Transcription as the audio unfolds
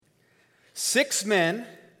6 men,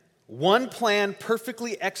 one plan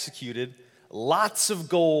perfectly executed, lots of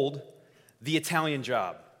gold, The Italian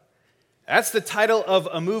Job. That's the title of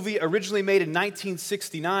a movie originally made in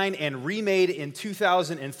 1969 and remade in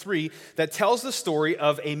 2003 that tells the story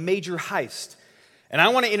of a major heist. And I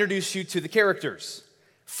want to introduce you to the characters.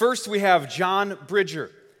 First, we have John Bridger.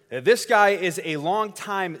 This guy is a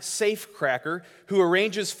longtime safecracker who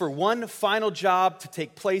arranges for one final job to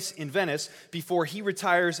take place in Venice before he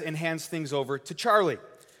retires and hands things over to Charlie.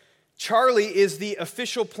 Charlie is the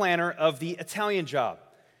official planner of the Italian Job.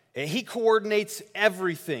 He coordinates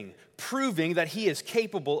everything, proving that he is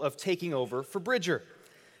capable of taking over for Bridger.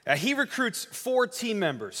 He recruits 4 team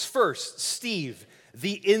members. First, Steve,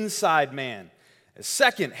 the inside man.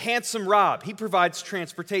 Second, Handsome Rob. He provides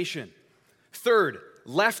transportation. Third,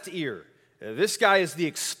 Left Ear. This guy is the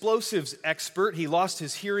explosives expert. He lost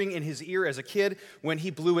his hearing in his ear as a kid when he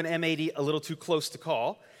blew an M80 a little too close to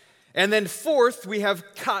call. And then fourth, we have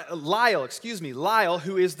Lyle,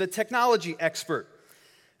 who is the technology expert.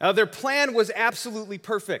 Now, their plan was absolutely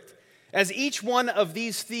perfect. As each one of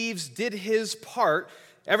these thieves did his part,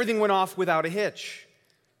 everything went off without a hitch.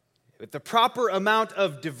 With the proper amount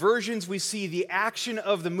of diversions, we see the action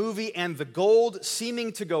of the movie and the gold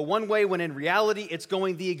seeming to go one way when in reality it's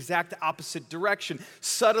going the exact opposite direction,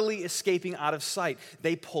 subtly escaping out of sight.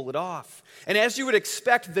 They pull it off. And as you would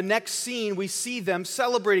expect, the next scene, we see them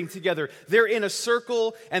celebrating together. They're in a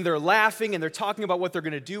circle and they're laughing and they're talking about what they're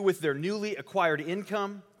going to do with their newly acquired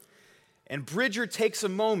income. And Bridger takes a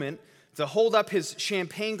moment to hold up his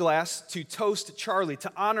champagne glass to toast Charlie,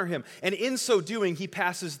 to honor him. And in so doing, he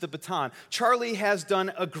passes the baton. Charlie has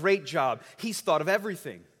done a great job. He's thought of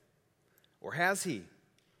everything. Or has he?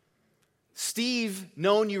 Steve,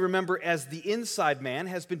 known, you remember, as the inside man,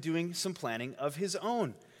 has been doing some planning of his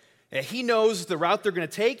own. He knows the route they're going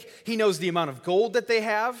to take. He knows the amount of gold that they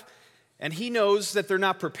have. And he knows that they're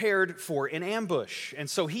not prepared for an ambush. And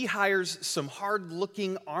so he hires some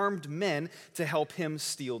hard-looking armed men to help him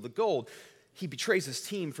steal the gold. He betrays his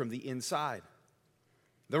team from the inside.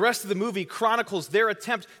 The rest of the movie chronicles their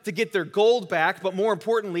attempt to get their gold back, but more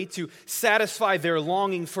importantly, to satisfy their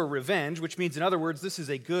longing for revenge, which means, in other words, this is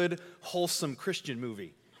a good, wholesome Christian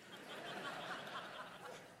movie.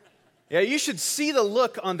 Yeah, you should see the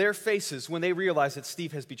look on their faces when they realize that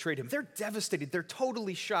Steve has betrayed him. They're devastated. They're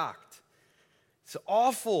totally shocked. It's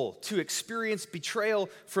awful to experience betrayal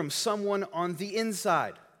from someone on the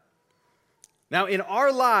inside. Now, in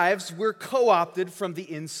our lives, we're co-opted from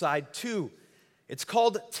the inside too. It's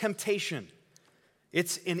called temptation.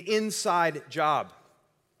 It's an inside job.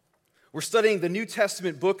 We're studying the New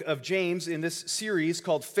Testament book of James in this series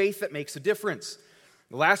called Faith That Makes a Difference.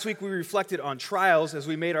 Last week we reflected on trials as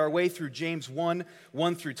we made our way through James 1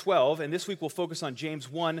 through 12, and this week we'll focus on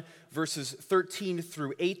James 1, verses 13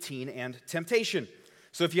 through 18, and temptation.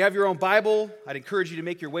 So if you have your own Bible, I'd encourage you to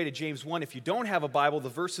make your way to James 1. If you don't have a Bible, the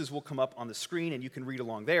verses will come up on the screen, and you can read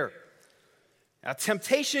along there. Now,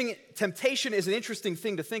 temptation is an interesting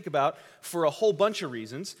thing to think about for a whole bunch of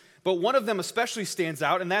reasons, but one of them especially stands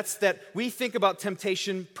out, and that's that we think about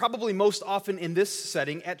temptation probably most often in this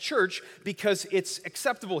setting at church because it's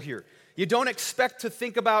acceptable here. You don't expect to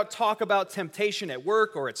talk about temptation at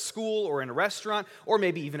work or at school or in a restaurant or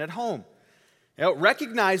maybe even at home. Now,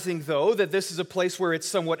 recognizing, though, that this is a place where it's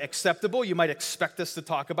somewhat acceptable, you might expect us to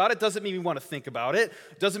talk about it. Doesn't mean we want to think about it.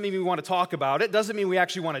 Doesn't mean we want to talk about it. Doesn't mean we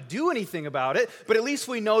actually want to do anything about it. But at least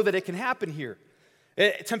we know that it can happen here.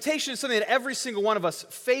 Temptation is something that every single one of us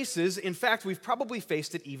faces. In fact, we've probably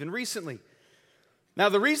faced it even recently. Now,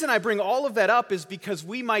 the reason I bring all of that up is because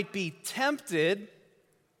we might be tempted.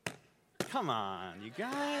 Come on, you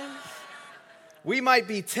guys. We might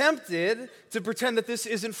be tempted to pretend that this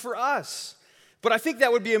isn't for us. But I think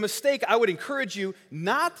that would be a mistake. I would encourage you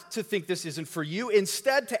not to think this isn't for you,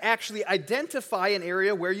 instead to actually identify an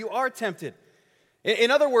area where you are tempted. In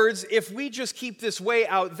other words, if we just keep this way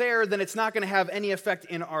out there, then it's not going to have any effect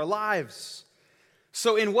in our lives.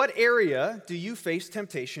 So in what area do you face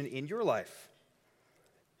temptation in your life?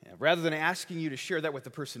 Rather than asking you to share that with the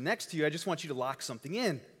person next to you, I just want you to lock something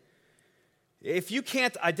in. If you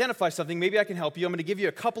can't identify something, maybe I can help you. I'm going to give you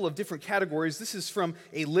a couple of different categories. This is from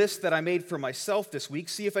a list that I made for myself this week.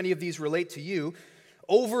 See if any of these relate to you.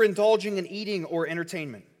 Overindulging in eating or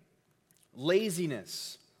entertainment.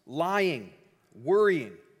 Laziness. Lying.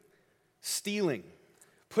 Worrying. Stealing.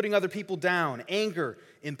 Putting other people down. Anger.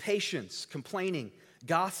 Impatience. Complaining.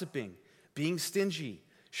 Gossiping. Being stingy.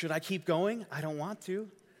 Should I keep going? I don't want to.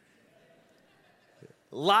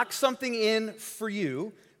 Lock something in for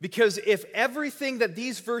you. Because if everything that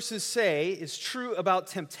these verses say is true about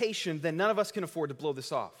temptation, then none of us can afford to blow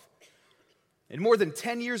this off. In more than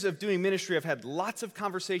 10 years of doing ministry, I've had lots of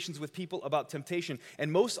conversations with people about temptation, and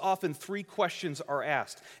most often 3 questions are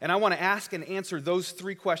asked. And I want to ask and answer those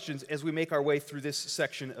 3 questions as we make our way through this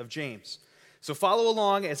section of James. So follow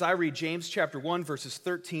along as I read James chapter 1, verses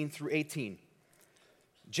 13 through 18.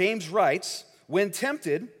 James writes, "When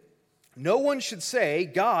tempted, no one should say,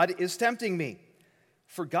 'God is tempting me.'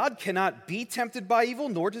 For God cannot be tempted by evil,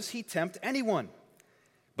 nor does he tempt anyone.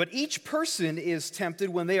 But each person is tempted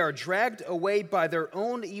when they are dragged away by their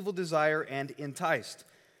own evil desire and enticed.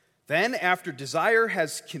 Then, after desire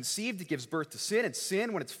has conceived, it gives birth to sin, and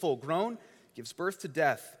sin, when it's full grown, gives birth to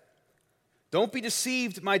death. Don't be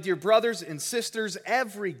deceived, my dear brothers and sisters.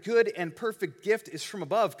 Every good and perfect gift is from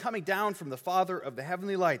above, coming down from the Father of the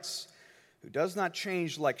heavenly lights, who does not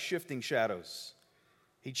change like shifting shadows.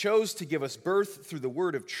 He chose to give us birth through the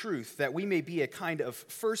word of truth, that we may be a kind of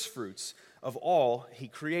firstfruits of all he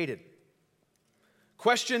created."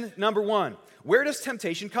 Question number 1, where does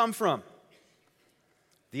temptation come from?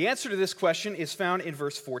 The answer to this question is found in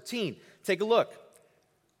verse 14. Take a look.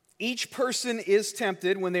 Each person is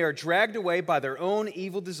tempted when they are dragged away by their own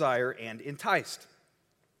evil desire and enticed.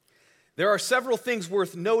 There are several things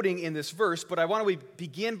worth noting in this verse, but I want to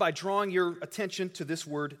begin by drawing your attention to this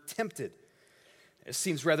word tempted. It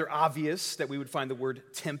seems rather obvious that we would find the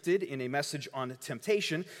word tempted in a message on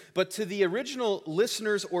temptation, but to the original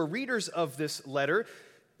listeners or readers of this letter,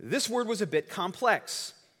 this word was a bit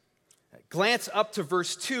complex. Glance up to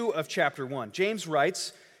verse 2 of chapter 1. James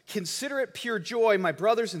writes, "Consider it pure joy, my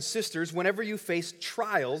brothers and sisters, whenever you face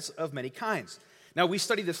trials of many kinds." Now, we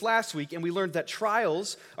studied this last week, and we learned that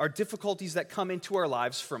trials are difficulties that come into our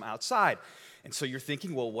lives from outside. And so you're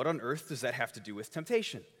thinking, well, what on earth does that have to do with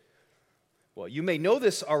temptation? Well, you may know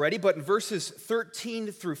this already, but in verses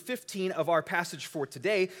 13 through 15 of our passage for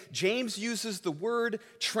today, James uses the word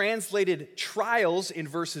translated trials in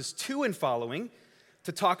verses 2 and following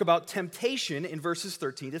to talk about temptation in verses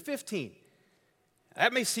 13 to 15.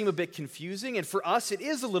 That may seem a bit confusing, and for us it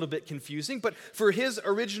is a little bit confusing, but for his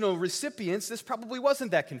original recipients, this probably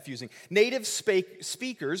wasn't that confusing. Native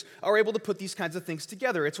speakers are able to put these kinds of things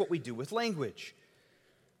together. It's what we do with language.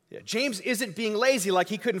 James isn't being lazy like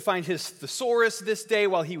he couldn't find his thesaurus this day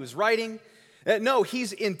while he was writing. No,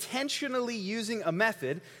 he's intentionally using a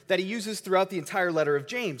method that he uses throughout the entire letter of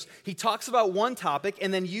James. He talks about one topic,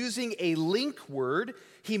 and then using a link word,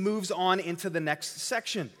 he moves on into the next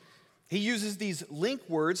section. He uses these link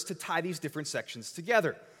words to tie these different sections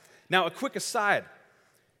together. Now, a quick aside.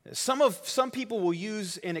 Some people will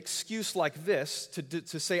use an excuse like this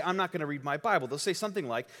to say, I'm not going to read my Bible. They'll say something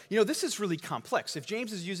like, this is really complex. If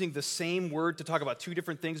James is using the same word to talk about 2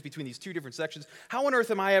 different things between these 2 different sections, how on earth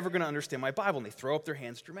am I ever going to understand my Bible? And they throw up their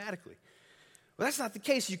hands dramatically. Well, that's not the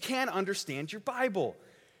case. You can understand your Bible.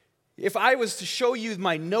 If I was to show you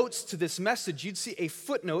my notes to this message, you'd see a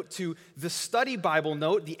footnote to the study Bible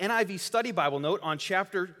note, the NIV study Bible note on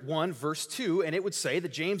chapter 1, verse 2, and it would say that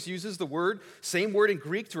James uses the same word in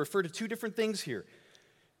Greek to refer to 2 different things here.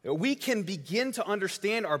 We can begin to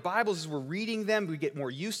understand our Bibles as we're reading them, we get more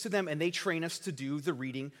used to them, and they train us to do the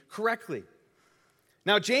reading correctly.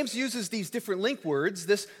 Now, James uses these different link words.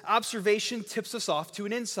 This observation tips us off to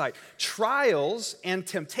an insight. Trials and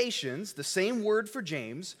temptations, the same word for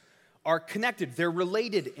James, are connected. They're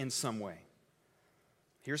related in some way.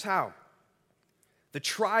 Here's how. The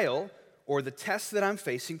trial or the test that I'm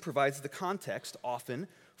facing provides the context often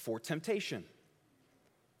for temptation.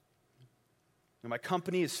 Now, my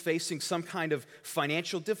company is facing some kind of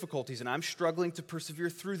financial difficulties, and I'm struggling to persevere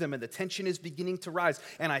through them, and the tension is beginning to rise,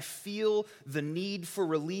 and I feel the need for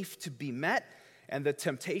relief to be met, and the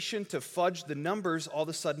temptation to fudge the numbers all of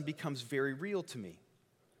a sudden becomes very real to me.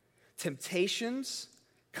 Temptations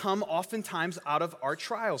come oftentimes out of our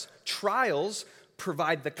trials. Trials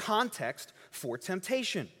provide the context for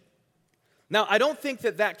temptation. Now, I don't think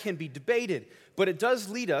that can be debated, but it does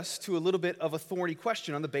lead us to a little bit of a thorny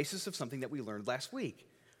question on the basis of something that we learned last week.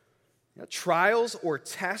 Trials or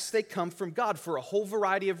tests, they come from God for a whole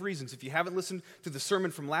variety of reasons. If you haven't listened to the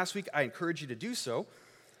sermon from last week, I encourage you to do so.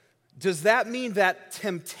 Does that mean that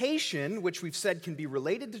temptation, which we've said can be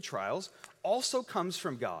related to trials, also comes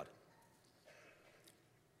from God?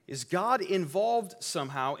 Is God involved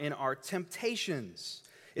somehow in our temptations?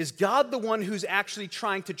 Is God the one who's actually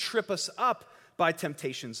trying to trip us up by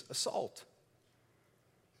temptation's assault?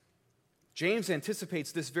 James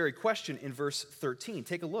anticipates this very question in verse 13.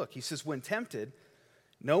 Take a look. He says, when tempted,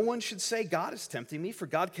 no one should say, God is tempting me, for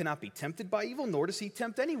God cannot be tempted by evil, nor does he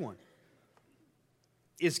tempt anyone.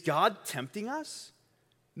 Is God tempting us?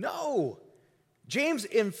 No. James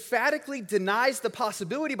emphatically denies the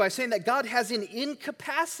possibility by saying that God has an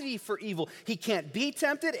incapacity for evil. He can't be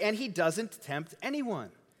tempted, and he doesn't tempt anyone.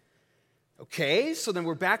 Okay, so then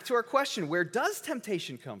we're back to our question. Where does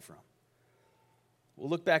temptation come from? We'll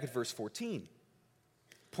look back at verse 14.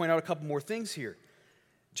 Point out a couple more things here.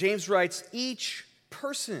 James writes, each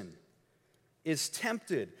person is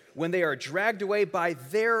tempted when they are dragged away by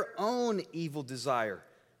their own evil desire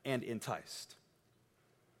and enticed.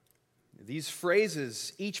 These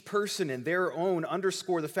phrases, each person and their own,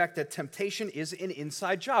 underscore the fact that temptation is an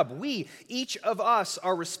inside job. We, each of us,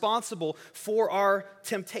 are responsible for our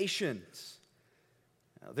temptations.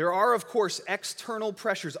 Now, there are, of course, external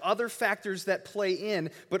pressures, other factors that play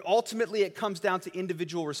in, but ultimately it comes down to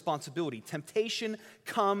individual responsibility. Temptation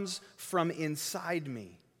comes from inside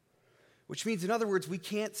me, which means, in other words, we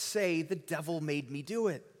can't say the devil made me do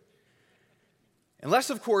it.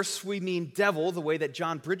 Unless, of course, we mean devil the way that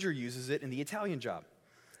John Bridger uses it in The Italian Job.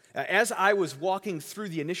 As I was walking through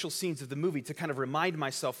the initial scenes of the movie to kind of remind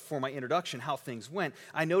myself for my introduction how things went,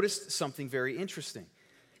 I noticed something very interesting.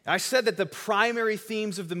 I said that the primary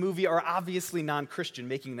themes of the movie are obviously non-Christian,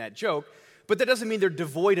 making that joke, but that doesn't mean they're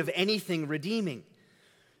devoid of anything redeeming.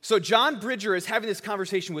 So John Bridger is having this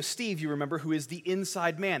conversation with Steve, you remember, who is the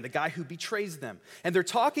inside man, the guy who betrays them. And they're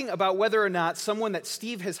talking about whether or not someone that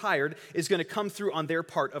Steve has hired is going to come through on their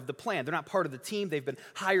part of the plan. They're not part of the team. They've been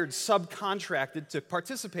hired, subcontracted to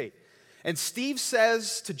participate. And Steve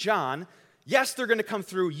says to John, yes, they're going to come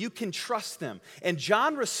through. You can trust them. And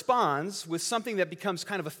John responds with something that becomes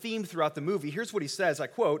kind of a theme throughout the movie. Here's what he says, I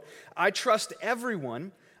quote, I trust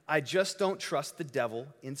everyone. I just don't trust the devil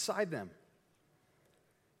inside them.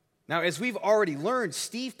 Now, as we've already learned,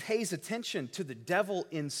 Steve pays attention to the devil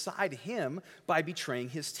inside him by betraying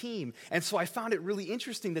his team. And so I found it really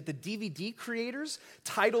interesting that the DVD creators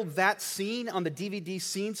titled that scene on the DVD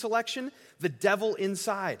scene selection, The Devil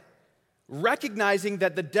Inside, recognizing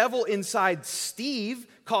that the devil inside Steve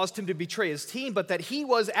caused him to betray his team, but that he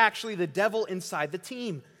was actually the devil inside the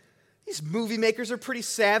team. These movie makers are pretty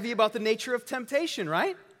savvy about the nature of temptation,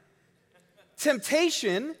 right?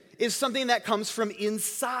 Temptation is something that comes from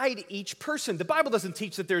inside each person. The Bible doesn't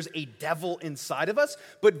teach that there's a devil inside of us,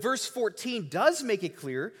 but verse 14 does make it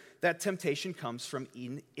clear that temptation comes from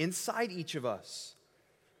inside each of us.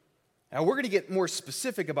 Now, we're going to get more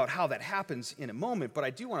specific about how that happens in a moment, but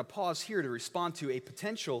I do want to pause here to respond to a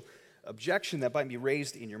potential objection that might be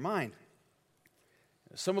raised in your mind.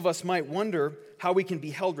 Some of us might wonder how we can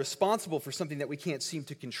be held responsible for something that we can't seem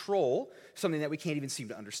to control, something that we can't even seem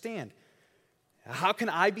to understand. How can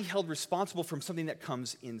I be held responsible from something that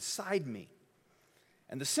comes inside me?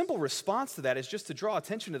 And the simple response to that is just to draw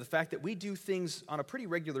attention to the fact that we do things on a pretty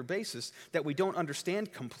regular basis that we don't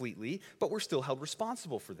understand completely, but we're still held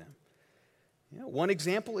responsible for them. One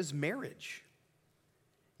example is marriage.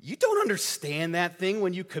 You don't understand that thing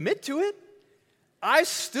when you commit to it. I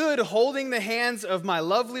stood holding the hands of my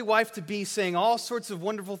lovely wife-to-be, saying all sorts of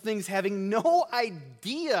wonderful things, having no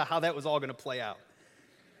idea how that was all going to play out.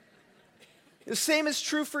 The same is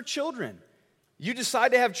true for children. You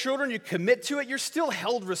decide to have children, you commit to it, you're still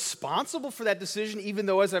held responsible for that decision, even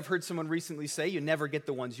though, as I've heard someone recently say, you never get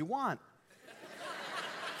the ones you want.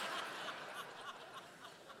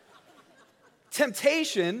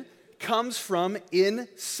 Temptation comes from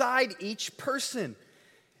inside each person.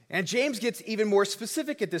 And James gets even more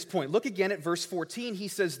specific at this point. Look again at verse 14. He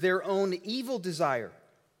says, their own evil desire.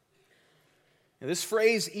 Now, this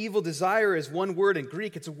phrase, evil desire, is one word in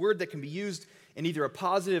Greek. It's a word that can be used in either a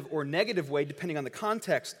positive or negative way, depending on the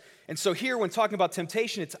context. And so here, when talking about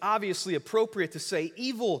temptation, it's obviously appropriate to say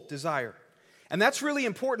evil desire. And that's really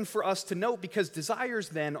important for us to note because desires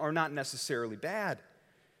then are not necessarily bad.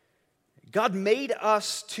 God made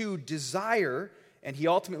us to desire, and he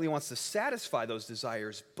ultimately wants to satisfy those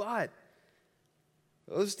desires, but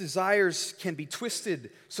those desires can be twisted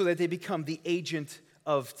so that they become the agent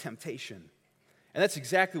of temptation. And that's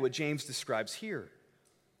exactly what James describes here.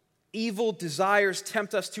 Evil desires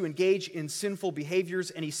tempt us to engage in sinful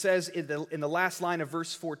behaviors, and he says in the last line of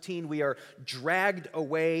verse 14, we are dragged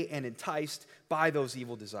away and enticed by those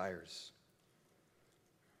evil desires.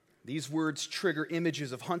 These words trigger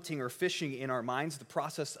images of hunting or fishing in our minds. The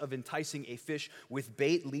process of enticing a fish with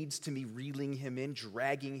bait leads to me reeling him in,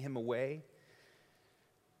 dragging him away.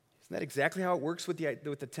 Isn't that exactly how it works with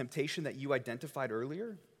the temptation that you identified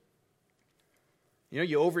earlier?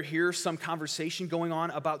 You overhear some conversation going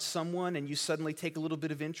on about someone and you suddenly take a little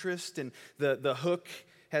bit of interest and the hook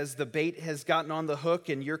the bait has gotten on the hook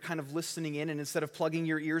and you're kind of listening in, and instead of plugging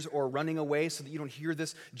your ears or running away so that you don't hear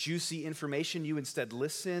this juicy information, you instead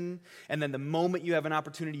listen. And then the moment you have an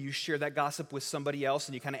opportunity, you share that gossip with somebody else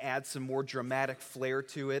and you kind of add some more dramatic flair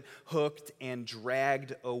to it, hooked and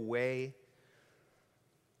dragged away.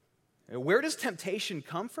 Where does temptation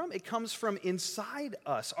come from? It comes from inside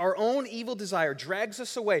us. Our own evil desire drags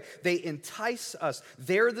us away. They entice us.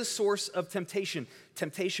 They're the source of temptation.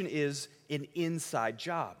 Temptation is an inside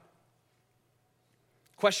job.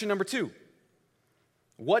 Question number 2.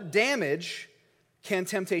 What damage can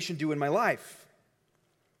temptation do in my life?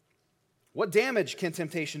 What damage can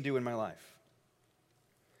temptation do in my life?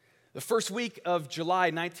 The first week of July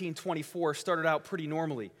 1924 started out pretty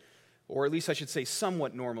normally. Or at least I should say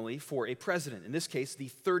somewhat normally, for a president. In this case, the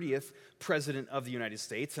 30th president of the United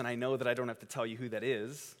States, and I know that I don't have to tell you who that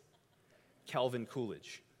is, Calvin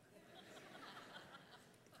Coolidge.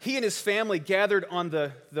 He and his family gathered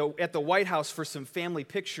at the White House for some family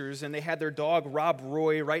pictures, and they had their dog, Rob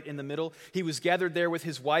Roy, right in the middle. He was gathered there with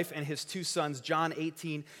his wife and his 2 sons, John,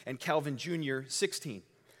 18, and Calvin Jr., 16. And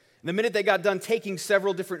the minute they got done taking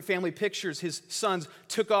several different family pictures, his sons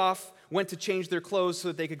took off, went to change their clothes so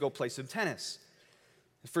that they could go play some tennis.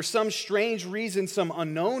 For some strange reason, some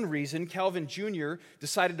unknown reason, Calvin Jr.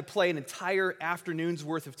 decided to play an entire afternoon's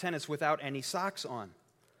worth of tennis without any socks on.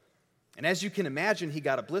 And as you can imagine, he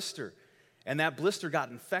got a blister, and that blister got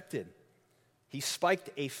infected. He spiked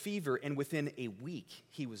a fever, and within a week,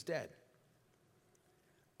 he was dead.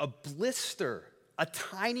 A blister, a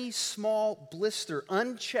tiny, small blister,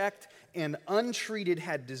 unchecked and untreated,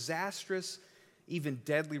 had disastrous, even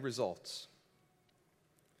deadly results.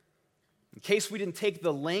 In case we didn't take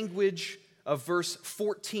the language of verse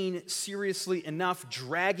 14 seriously enough,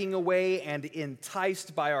 dragging away and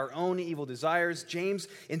enticed by our own evil desires, James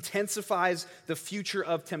intensifies the future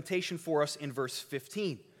of temptation for us in verse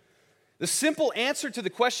 15. The simple answer to the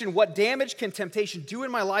question, what damage can temptation do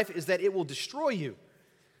in my life, is that it will destroy you.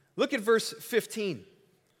 Look at verse 15.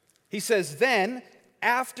 He says, then,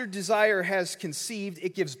 after desire has conceived,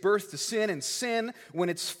 it gives birth to sin, and sin, when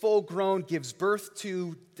it's full grown, gives birth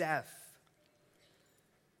to death.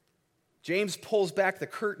 James pulls back the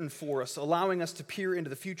curtain for us, allowing us to peer into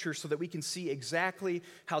the future so that we can see exactly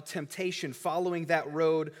how temptation following that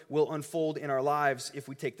road will unfold in our lives if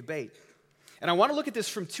we take the bait. And I want to look at this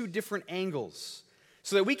from 2 different angles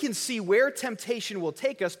so that we can see where temptation will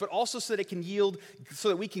take us, but also so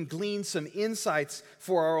that we can glean some insights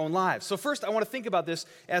for our own lives. So first, I want to think about this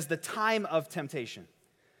as the time of temptation.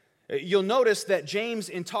 You'll notice that James,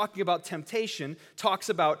 in talking about temptation, talks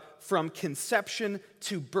about from conception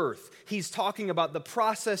to birth. He's talking about the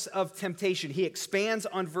process of temptation. He expands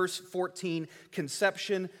on verse 14,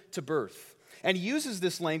 conception to birth. And he uses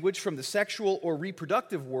this language from the sexual or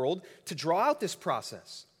reproductive world to draw out this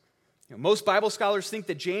process. Most Bible scholars think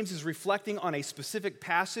that James is reflecting on a specific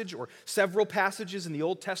passage or several passages in the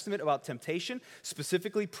Old Testament about temptation,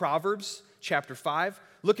 specifically Proverbs chapter 5.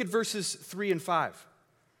 Look at verses 3 and 5.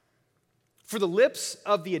 For the lips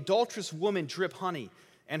of the adulterous woman drip honey,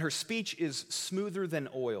 and her speech is smoother than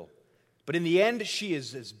oil. But in the end, she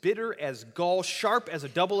is as bitter as gall, sharp as a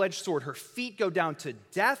double-edged sword. Her feet go down to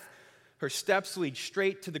death. Her steps lead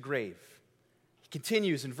straight to the grave.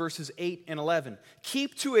 Continues in verses 8 and 11.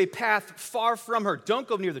 Keep to a path far from her. Don't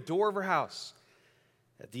go near the door of her house.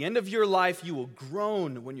 At the end of your life, you will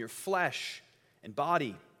groan when your flesh and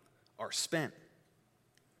body are spent.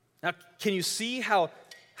 Now, can you see how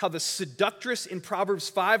the seductress in Proverbs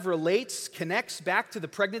 5 connects back to the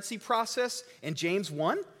pregnancy process in James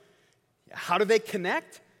 1? How do they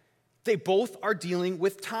connect? They both are dealing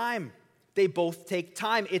with time. They both take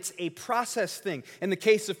time. It's a process thing. In the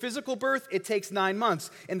case of physical birth, it takes 9 months.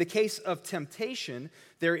 In the case of temptation,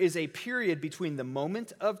 there is a period between the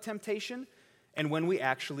moment of temptation and when we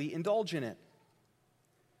actually indulge in it.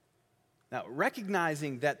 Now,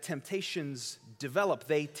 recognizing that temptations develop,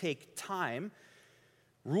 they take time,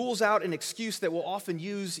 rules out an excuse that we'll often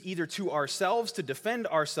use either to ourselves to defend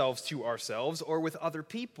ourselves to ourselves or with other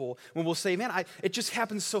people when we'll say, man, it just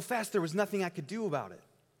happened so fast, there was nothing I could do about it.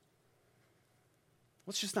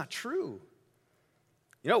 Well, it's just not true.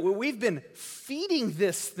 We've been feeding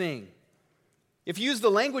this thing. If you use the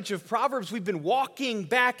language of Proverbs, we've been walking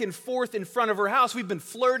back and forth in front of her house. We've been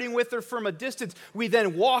flirting with her from a distance. We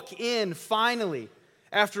then walk in, finally,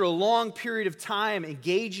 after a long period of time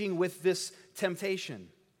engaging with this temptation.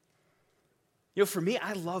 For me,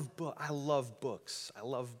 I love books. I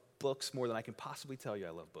love books more than I can possibly tell you I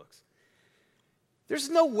love books. There's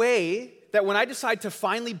no way that when I decide to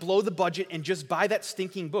finally blow the budget and just buy that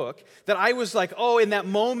stinking book, that I was like, oh, in that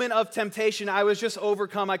moment of temptation, I was just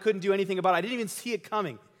overcome. I couldn't do anything about it. I didn't even see it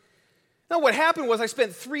coming. No, what happened was I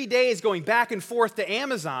spent 3 days going back and forth to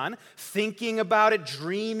Amazon, thinking about it,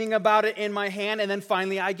 dreaming about it in my hand, and then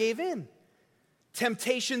finally I gave in.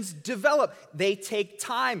 Temptations develop. They take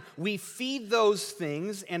time. We feed those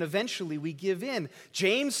things, and eventually we give in.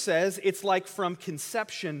 James says it's like from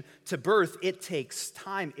conception to birth. It takes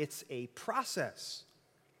time. It's a process.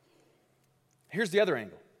 Here's the other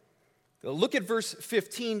angle. Look at verse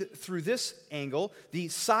 15 through this angle, the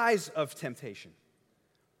size of temptation.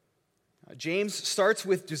 James starts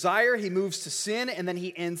with desire, he moves to sin, and then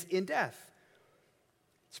he ends in death.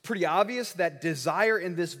 It's pretty obvious that desire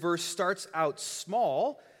in this verse starts out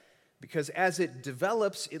small because as it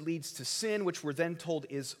develops, it leads to sin, which we're then told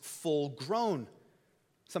is full grown.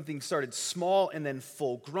 Something started small and then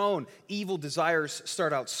full grown. Evil desires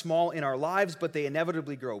start out small in our lives, but they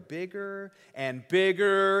inevitably grow bigger and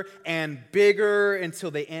bigger and bigger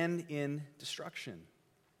until they end in destruction.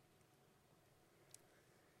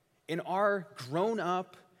 In our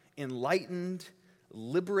grown-up, enlightened,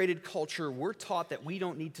 liberated culture, we're taught that we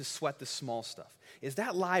don't need to sweat the small stuff. Is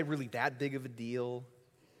that lie really that big of a deal?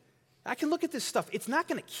 I can look at this stuff. It's not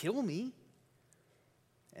going to kill me.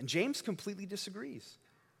 And James completely disagrees.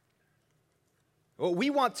 Well, we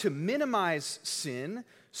want to minimize sin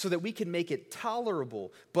so that we can make it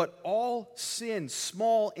tolerable. But all sin,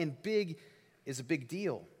 small and big, is a big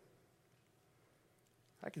deal.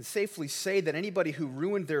 I can safely say that anybody who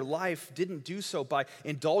ruined their life didn't do so by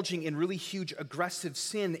indulging in really huge aggressive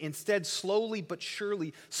sin. Instead, slowly but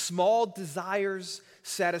surely, small desires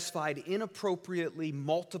satisfied inappropriately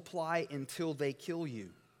multiply until they kill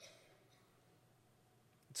you.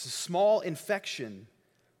 It's a small infection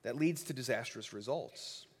that leads to disastrous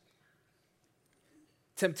results.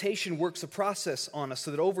 Temptation works a process on us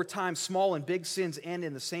so that over time, small and big sins end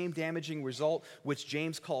in the same damaging result, which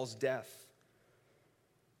James calls death.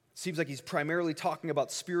 Seems like he's primarily talking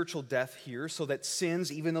about spiritual death here, so that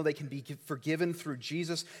sins, even though they can be forgiven through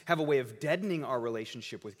Jesus, have a way of deadening our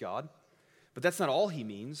relationship with God. But that's not all he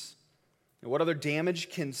means. And what other damage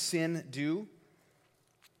can sin do?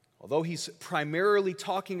 Although he's primarily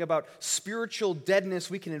talking about spiritual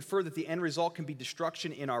deadness, we can infer that the end result can be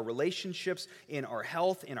destruction in our relationships, in our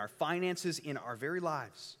health, in our finances, in our very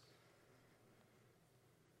lives.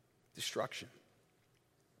 Destruction.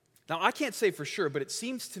 Now, I can't say for sure, but it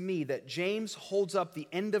seems to me that James holds up the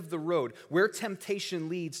end of the road where temptation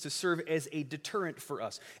leads to serve as a deterrent for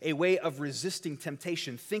us, a way of resisting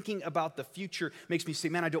temptation. Thinking about the future makes me say,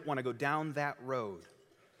 man, I don't want to go down that road.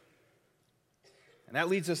 And that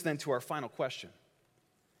leads us then to our final question.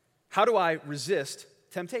 How do I resist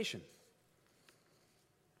temptation?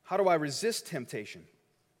 How do I resist temptation?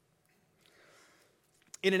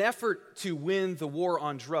 In an effort to win the war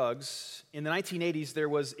on drugs, in the 1980s, there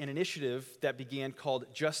was an initiative that began called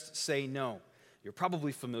Just Say No. You're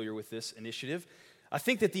probably familiar with this initiative. I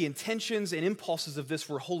think that the intentions and impulses of this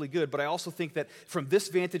were wholly good, but I also think that from this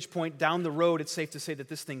vantage point down the road, it's safe to say that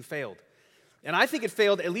this thing failed. And I think it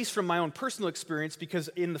failed, at least from my own personal experience, because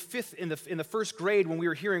in the first grade, when we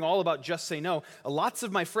were hearing all about Just Say No, lots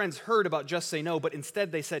of my friends heard about Just Say No, but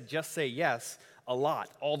instead they said Just Say Yes a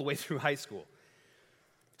lot, all the way through high school.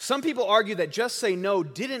 Some people argue that Just Say No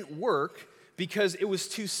didn't work because it was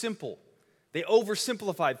too simple. They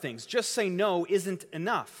oversimplified things. Just say no isn't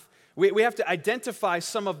enough. We have to identify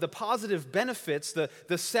some of the positive benefits,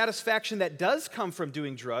 the satisfaction that does come from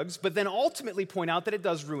doing drugs, but then ultimately point out that it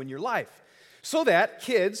does ruin your life. So that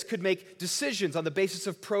kids could make decisions on the basis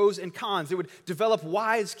of pros and cons. They would develop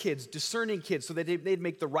wise kids, discerning kids, so that they'd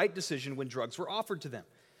make the right decision when drugs were offered to them.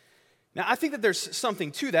 Now, I think that there's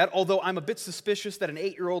something to that, although I'm a bit suspicious that an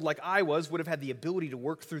 8-year-old like I would have had the ability to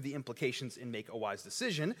work through the implications and make a wise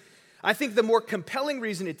decision. I think the more compelling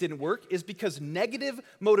reason it didn't work is because negative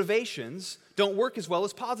motivations don't work as well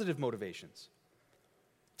as positive motivations.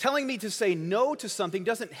 Telling me to say no to something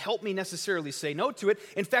doesn't help me necessarily say no to it.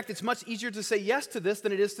 In fact, it's much easier to say yes to this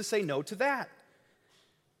than it is to say no to that.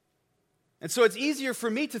 And so it's easier for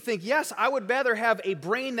me to think, yes, I would rather have a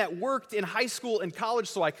brain that worked in high school and college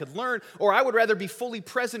so I could learn, or I would rather be fully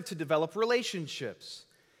present to develop relationships.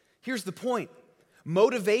 Here's the point.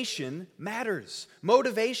 Motivation matters.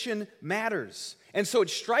 Motivation matters. And so it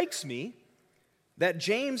strikes me that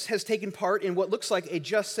James has taken part in what looks like a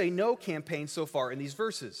Just Say No campaign so far in these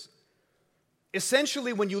verses.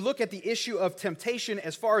 Essentially, when you look at the issue of temptation,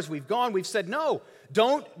 as far as we've gone, we've said, no,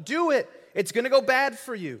 don't do it. It's going to go bad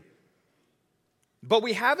for you. But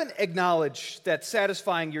we haven't acknowledged that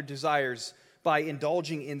satisfying your desires by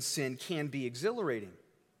indulging in sin can be exhilarating.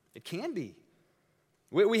 It can be.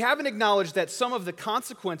 We haven't acknowledged that some of the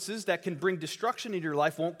consequences that can bring destruction into your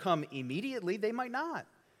life won't come immediately. They might not.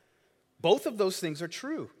 Both of those things are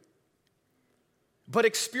true. But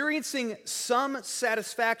experiencing some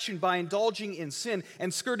satisfaction by indulging in sin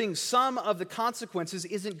and skirting some of the consequences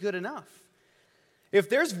isn't good enough. If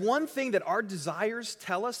there's one thing that our desires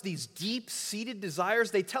tell us, these deep-seated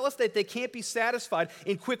desires, they tell us that they can't be satisfied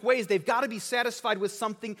in quick ways. They've got to be satisfied with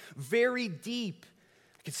something very deep.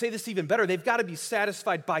 I can say this even better. They've got to be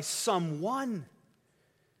satisfied by someone,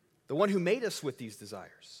 the one who made us with these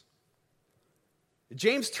desires.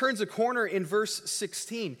 James turns a corner in verse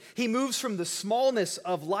 16. He moves from the smallness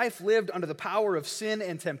of life lived under the power of sin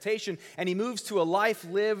and temptation, and he moves to a life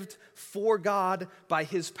lived for God by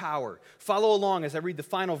his power. Follow along as I read the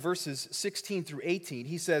final verses 16 through 18.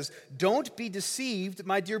 He says, "Don't be deceived,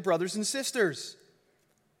 my dear brothers and sisters.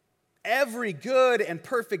 Every good and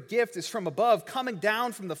perfect gift is from above, coming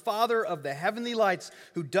down from the Father of the heavenly lights,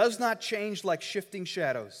 who does not change like shifting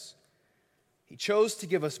shadows. He chose to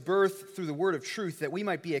give us birth through the word of truth, that we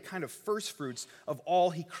might be a kind of first fruits of all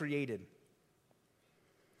he created."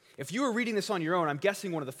 If you were reading this on your own, I'm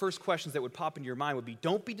guessing one of the first questions that would pop into your mind would be,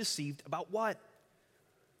 don't be deceived about what?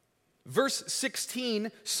 Verse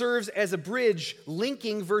 16 serves as a bridge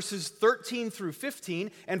linking verses 13 through 15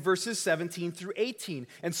 and verses 17 through 18.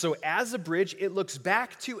 And so as a bridge, it looks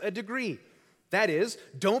back to a degree. That is,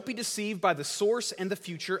 don't be deceived by the source and the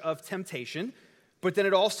future of temptation. But then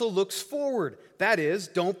it also looks forward. That is,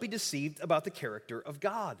 don't be deceived about the character of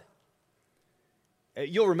God.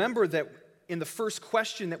 You'll remember that in the first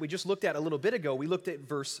question that we just looked at a little bit ago, we looked at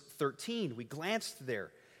verse 13. We glanced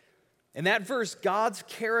there. In that verse, God's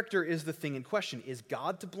character is the thing in question. Is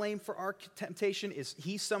God to blame for our temptation? Is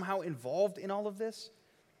he somehow involved in all of this?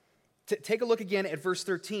 Take a look again at verse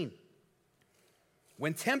 13.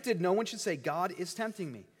 "When tempted, no one should say, 'God is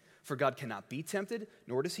tempting me.' For God cannot be tempted,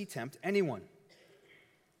 nor does he tempt anyone."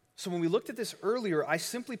 So when we looked at this earlier, I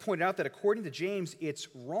simply pointed out that according to James,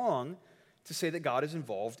 it's wrong to say that God is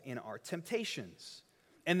involved in our temptations.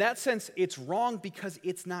 In that sense, it's wrong because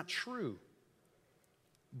it's not true.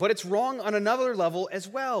 But it's wrong on another level as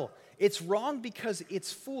well. It's wrong because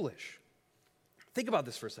it's foolish. Think about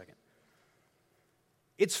this for a second.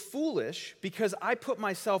 It's foolish because I put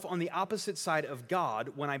myself on the opposite side of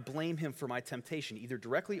God when I blame him for my temptation, either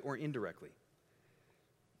directly or indirectly.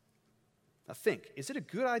 Now think, is it a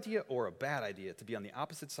good idea or a bad idea to be on the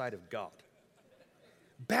opposite side of God?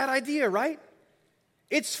 Bad idea, right?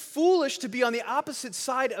 It's foolish to be on the opposite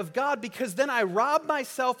side of God because then I rob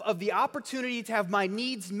myself of the opportunity to have my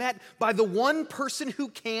needs met by the one person who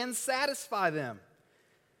can satisfy them.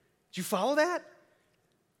 Do you follow that?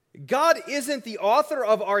 God isn't the author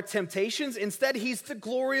of our temptations. Instead, he's the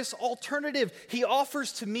glorious alternative. He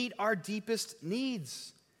offers to meet our deepest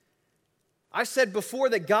needs. I said before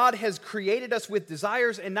that God has created us with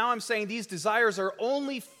desires, and now I'm saying these desires are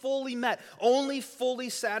only fully met, only fully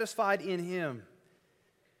satisfied in him.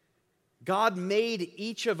 God made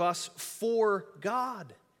each of us for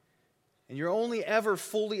God, and you're only ever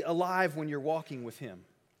fully alive when you're walking with him.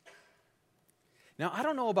 Now, I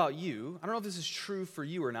don't know about you, I don't know if this is true for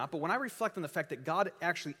you or not, but when I reflect on the fact that God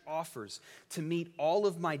actually offers to meet all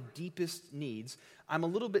of my deepest needs, I'm a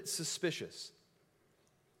little bit suspicious.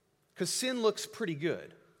 Because sin looks pretty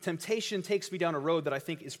good. Temptation takes me down a road that I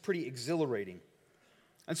think is pretty exhilarating.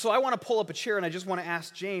 And so I want to pull up a chair and I just want to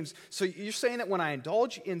ask James, so you're saying that when I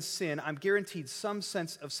indulge in sin, I'm guaranteed some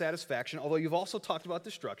sense of satisfaction, although you've also talked about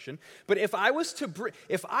destruction. But if I was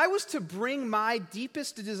to bring my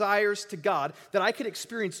deepest desires to God, that I could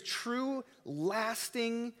experience true,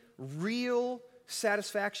 lasting, real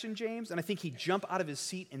satisfaction, James, and I think he'd jump out of his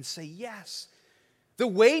seat and say yes. The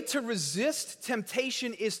way to resist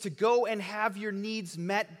temptation is to go and have your needs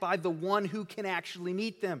met by the one who can actually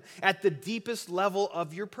meet them at the deepest level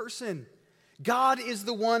of your person. God is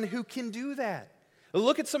the one who can do that.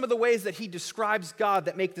 Look at some of the ways that he describes God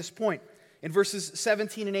that make this point in verses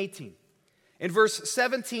 17 and 18. In verse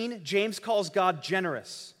 17, James calls God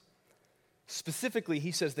generous. Specifically,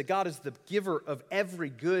 he says that God is the giver of every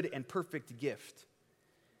good and perfect gift,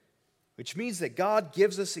 which means that God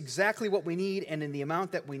gives us exactly what we need and in the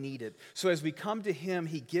amount that we need it. So as we come to him,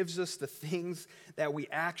 he gives us the things that we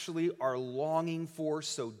actually are longing for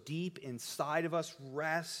so deep inside of us: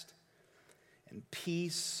 rest and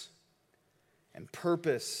peace and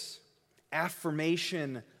purpose,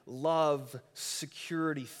 affirmation, love,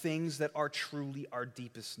 security, things that are truly our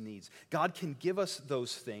deepest needs. God can give us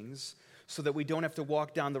those things so that we don't have to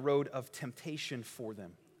walk down the road of temptation for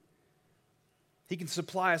them. He can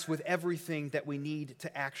supply us with everything that we need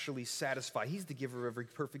to actually satisfy. He's the giver of every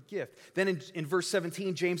perfect gift. Then in verse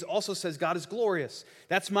 17, James also says God is glorious.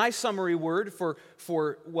 That's my summary word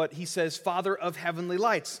for what he says, Father of heavenly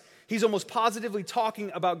lights. He's almost positively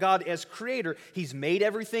talking about God as creator. He's made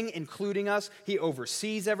everything, including us. He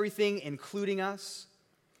oversees everything, including us.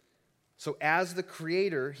 So as the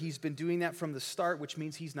creator, he's been doing that from the start, which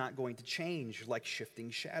means he's not going to change like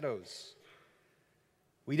shifting shadows.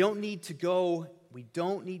 We don't need to go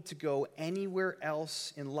anywhere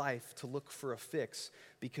else in life to look for a fix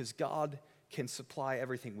because God can supply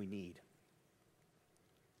everything we need.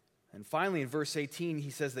 And finally, in verse 18,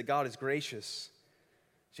 he says that God is gracious.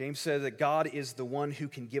 James says that God is the one who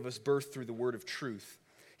can give us birth through the word of truth.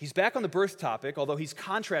 He's back on the birth topic, although he's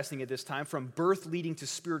contrasting it this time from birth leading to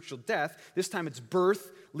spiritual death. This time it's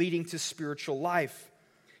birth leading to spiritual life.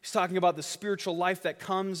 He's talking about the spiritual life that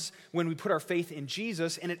comes when we put our faith in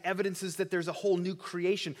Jesus, and it evidences that there's a whole new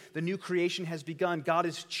creation. The new creation has begun. God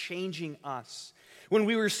is changing us. When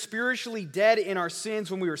we were spiritually dead in our sins,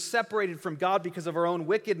 when we were separated from God because of our own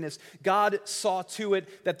wickedness, God saw to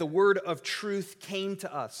it that the word of truth came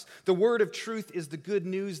to us. The word of truth is the good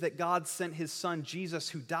news that God sent his son, Jesus,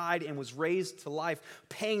 who died and was raised to life,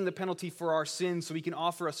 paying the penalty for our sins so he can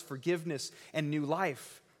offer us forgiveness and new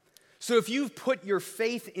life. So if you've put your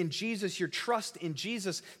faith in Jesus, your trust in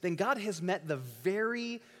Jesus, then God has met the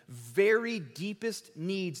very, very deepest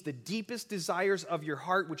needs, the deepest desires of your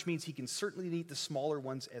heart, which means he can certainly meet the smaller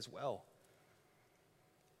ones as well.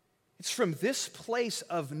 It's from this place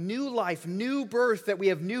of new life, new birth, that we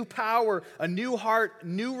have new power, a new heart,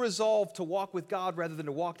 new resolve to walk with God rather than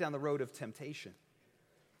to walk down the road of temptation.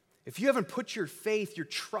 If you haven't put your faith, your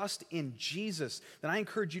trust in Jesus, then I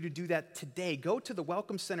encourage you to do that today. Go to the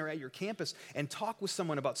Welcome Center at your campus and talk with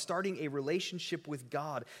someone about starting a relationship with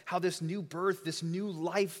God, how this new birth, this new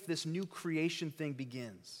life, this new creation thing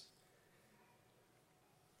begins.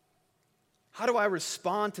 How do I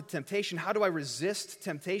respond to temptation? How do I resist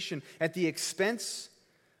temptation at the expense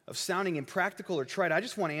of sounding impractical or trite? I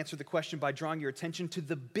just want to answer the question by drawing your attention to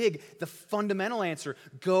the fundamental answer.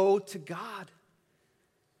 Go to God.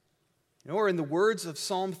 Or in the words of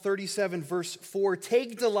Psalm 37, verse 4,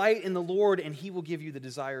 take delight in the Lord and he will give you the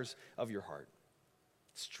desires of your heart.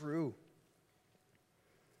 It's true.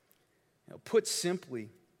 Put simply,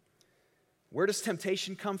 where does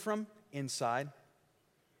temptation come from? Inside.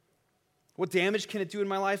 What damage can it do in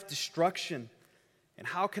my life? Destruction. And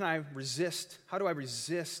how can I resist? How do I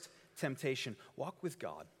resist temptation? Walk with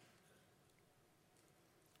God.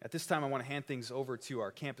 At this time, I want to hand things over to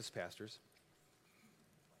our campus pastors.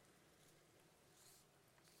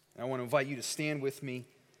 I want to invite you to stand with me.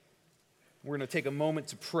 We're going to take a moment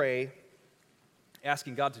to pray,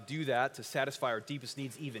 asking God to do that, to satisfy our deepest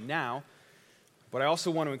needs even now. But I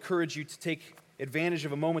also want to encourage you to take advantage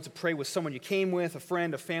of a moment to pray with someone you came with, a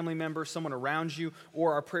friend, a family member, someone around you,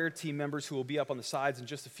 or our prayer team members who will be up on the sides in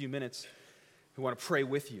just a few minutes who want to pray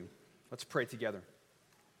with you. Let's pray together.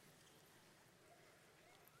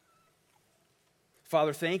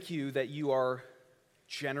 Father, thank you that you are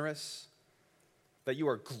generous, that you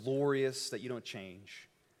are glorious, that you don't change,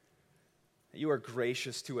 that you are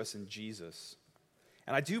gracious to us in Jesus.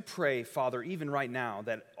 And I do pray, Father, even right now,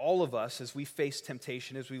 that all of us, as we face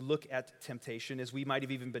temptation, as we look at temptation, as we might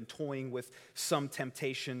have even been toying with some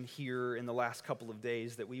temptation here in the last couple of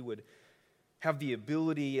days, that we would have the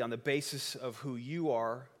ability, on the basis of who you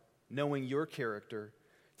are, knowing your character,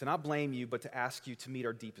 to not blame you, but to ask you to meet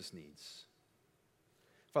our deepest needs.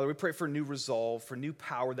 Father, we pray for new resolve, for new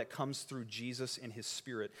power that comes through Jesus and his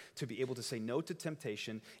Spirit to be able to say no to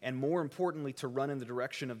temptation and, more importantly, to run in the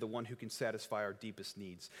direction of the one who can satisfy our deepest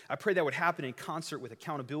needs. I pray that would happen in concert with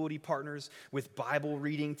accountability partners, with Bible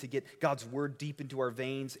reading to get God's word deep into our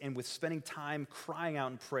veins, and with spending time crying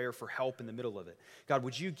out in prayer for help in the middle of it. God,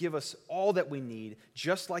 would you give us all that we need,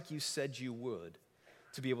 just like you said you would,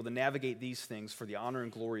 to be able to navigate these things for the honor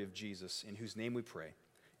and glory of Jesus, in whose name we pray.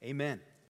 Amen.